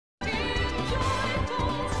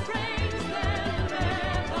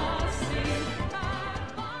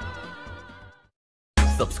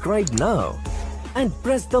Subscribe now and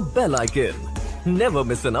press the bell icon. Never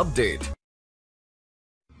miss an update.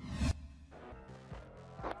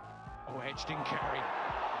 Oh, Edge didn't carry.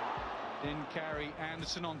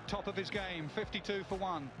 Anderson on top of his game, 52 for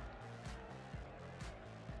 1.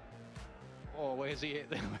 Oh, where's he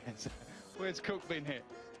hit? Where's Cook been hit?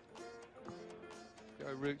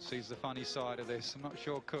 Joe Root sees the funny side of this. I'm not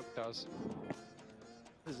sure Cook does.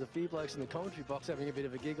 There's a few blokes in the commentary box having a bit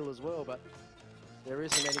of a giggle as well, but there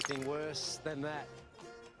isn't anything worse than that.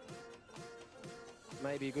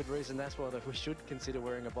 Maybe a good reason that's why we should consider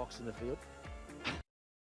wearing a box in the field.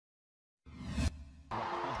 The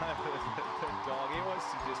dog, he wants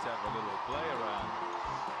to just have a little play around.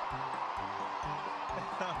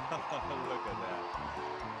 Look at that.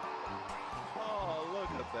 Oh,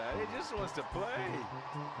 look at that. He just wants to play.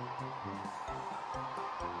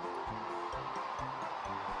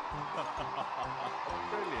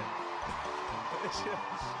 Brilliant.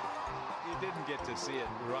 You didn't get to see it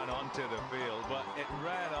run onto the field, but it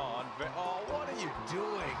ran on. Oh, what are you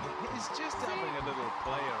doing? He's just having a little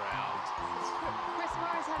play around. Chris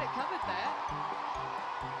Morris had it covered there.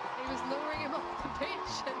 He was luring him off the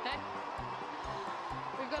pitch, and then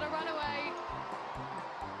we've got a runaway.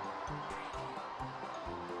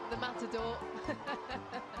 The Matador.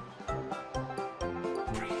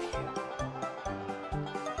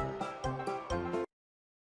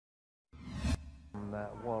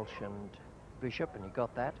 Walsh and Bishop, and he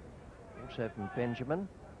got that. Also from Benjamin.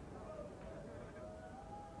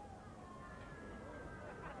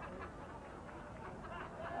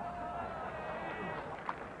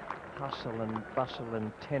 Hustle and bustle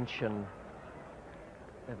and tension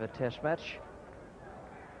of a test match.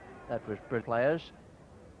 That was Brit players.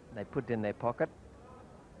 They put it in their pocket.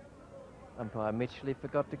 Umpire Mitchley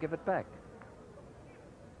forgot to give it back.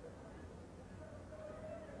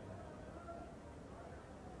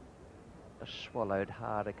 Swallowed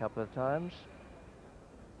hard a couple of times.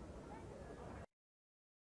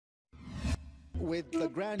 With the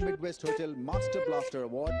Grand Midwest Hotel Master Blaster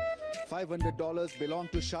Award, $500 belong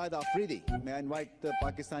to Shahid Afridi. May I invite the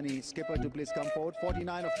Pakistani skipper to please come forward.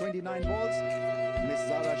 49 of 29 balls. Miss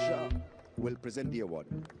Zara Shah will present the award.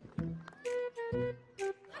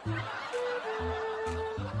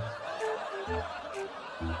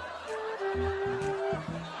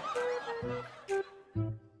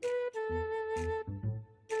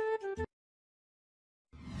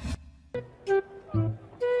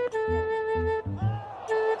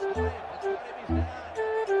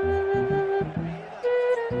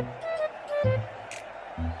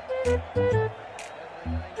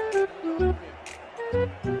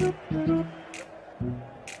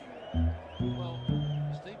 Well,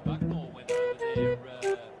 Steve Bucknall went over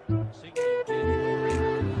there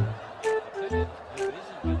signaling who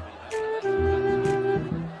isn't going to be happy.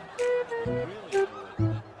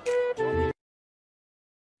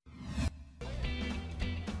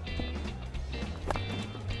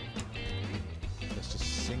 Just a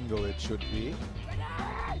single it should be.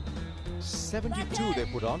 72 they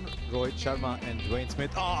put on. Rohit Sharma and Dwayne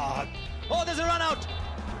Smith. Oh, there's a run out.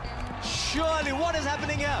 Surely, what is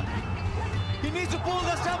happening here? He needs to pull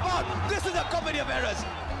the stump out. This is a comedy of errors.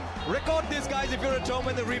 Record this, guys, if you're at home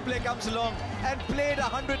when the replay comes along, and play it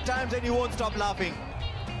 100 times and you won't stop laughing.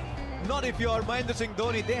 Not if you're Mahendra Singh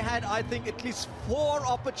Dhoni. They had, I think, at least 4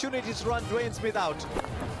 opportunities to run Dwayne Smith out.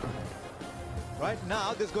 Right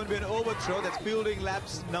now, there's going to be an overthrow. That's fielding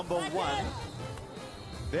lapse number 1.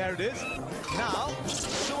 There it is. Now,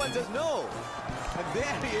 Suwan says no. And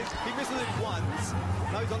there he is. He misses it once.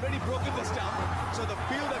 Now he's already broken the stump. So the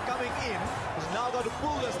fielder coming in has now got to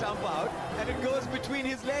pull the stump out. And it goes between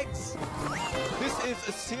his legs. This is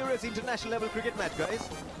a serious international level cricket match, guys.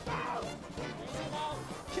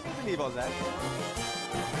 Can you believe all that?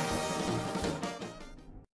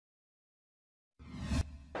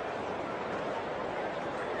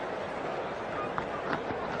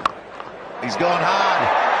 He's gone hard.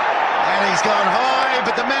 And he's gone high,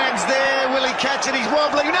 but the man's there. Will he catch it? He's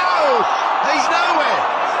wobbling. No! He's nowhere.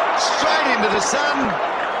 Straight into the sun.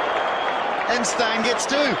 And Stan gets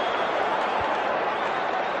 2.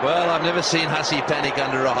 Well, I've never seen Hussey panic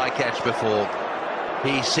under a high catch before.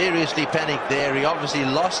 He seriously panicked there. He obviously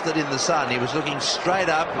lost it in the sun. He was looking straight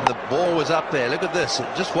up and the ball was up there. Look at this.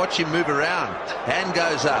 Just watch him move around. Hand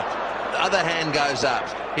goes up. The other hand goes up.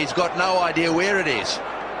 He's got no idea where it is.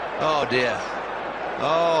 Oh, dear.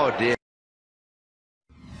 Oh, dear.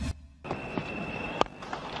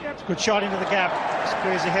 Good shot into the gap.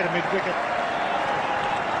 Squares ahead of mid-wicket.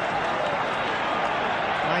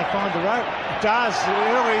 May find the rope. It does. The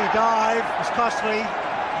early dive was costly.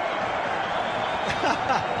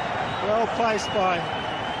 Well placed by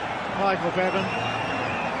Michael Bevan.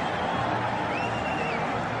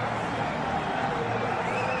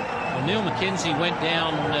 Well, Neil McKenzie went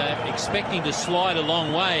down expecting to slide a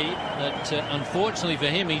long way, but unfortunately for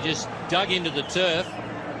him, he just dug into the turf.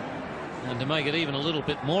 And to make it even a little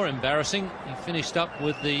bit more embarrassing, he finished up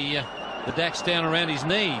with the dacks down around his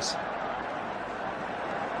knees.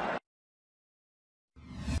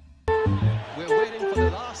 We're waiting for the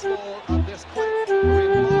last ball of this quite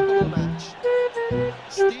remarkable match.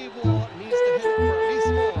 Steve Waugh needs to hit it for at least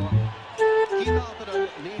 4. Keith Arthur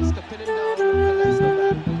needs to pin him down for less than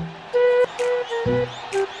that.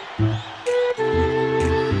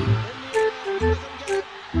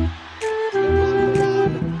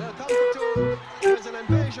 They'll come for 2. There's an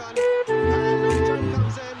invasion, and the return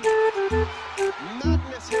comes in.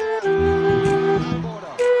 Madness here.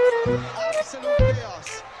 Border. Absolute chaos.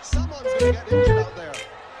 Someone's going to get injured out there.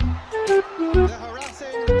 They're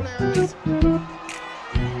harassing the players.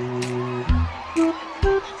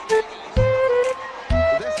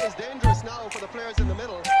 This is dangerous now for the players in the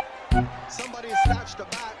middle. Somebody snatched a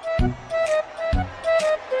bat.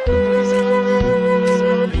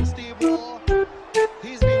 Surrounding Steve Waugh.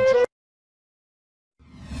 He's been joined.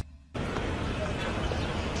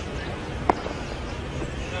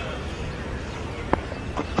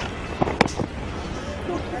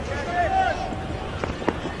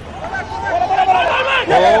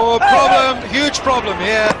 Oh, problem, huge problem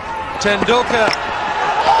here. Tendulkar.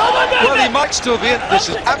 Well, he might still be in. This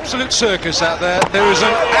is absolute circus out there. There is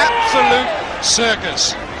an absolute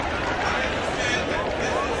circus.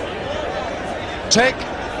 Take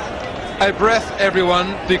a breath,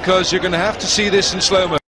 everyone, because you're going to have to see this in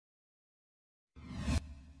slow-mo.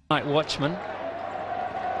 Night watchman.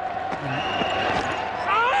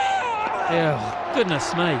 Oh,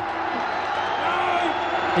 goodness me.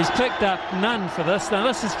 He's picked up none for this. Now,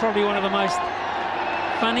 this is probably one of the most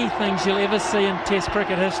funny things you'll ever see in Test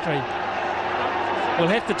cricket history. We'll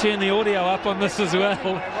have to turn the audio up on this as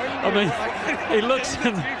well. I mean, he looks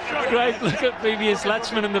in great. Look at BVS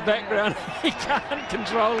Lutchman in the background. He can't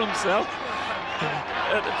control himself.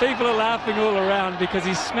 People are laughing all around because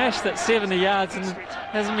he's smashed at 70 yards and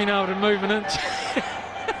hasn't been able to move an inch.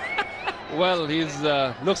 Well, he's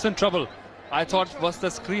looks in trouble. I thought the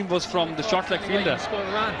scream was from the short leg fielder.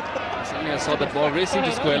 Suddenly I saw that ball racing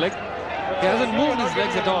to square leg. He hasn't moved his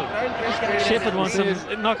legs at all. Shepherd wants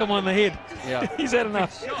to knock him on the head. Yeah. He's had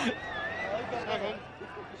enough.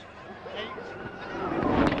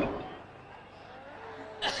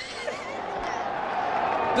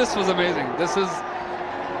 This was amazing. This is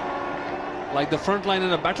like the front line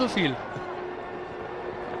in a battlefield.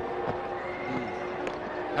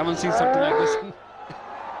 Haven't seen something like this.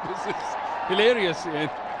 This is hilarious.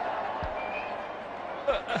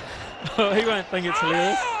 Oh, he won't think it's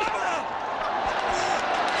hilarious.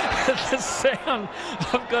 The sound,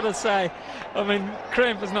 I've got to say, I mean,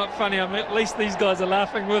 cramp is not funny. I mean, at least these guys are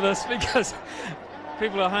laughing with us because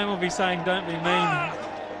people at home will be saying, don't be mean.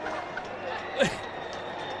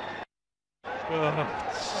 Oh,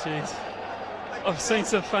 jeez. I've seen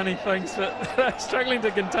some funny things, but they're struggling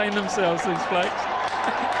to contain themselves, these blokes.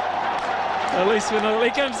 At least when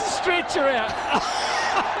here comes the stretcher out.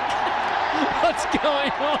 What's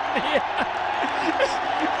going on here?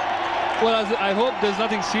 Well, I hope there's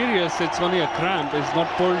nothing serious. It's only a cramp. It's not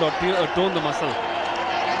pulled or torn the muscle.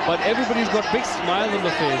 But everybody's got big smiles on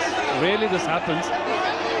the face. Rarely this happens.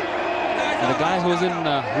 And the guy who's in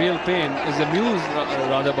real pain is amused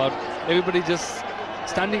rather about everybody just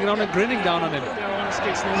standing around and grinning down on him.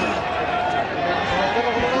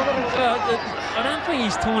 I don't think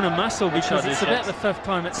he's torn a muscle because it's about the 5th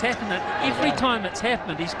time it's happened. Every time it's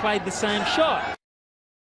happened, he's played the same shot.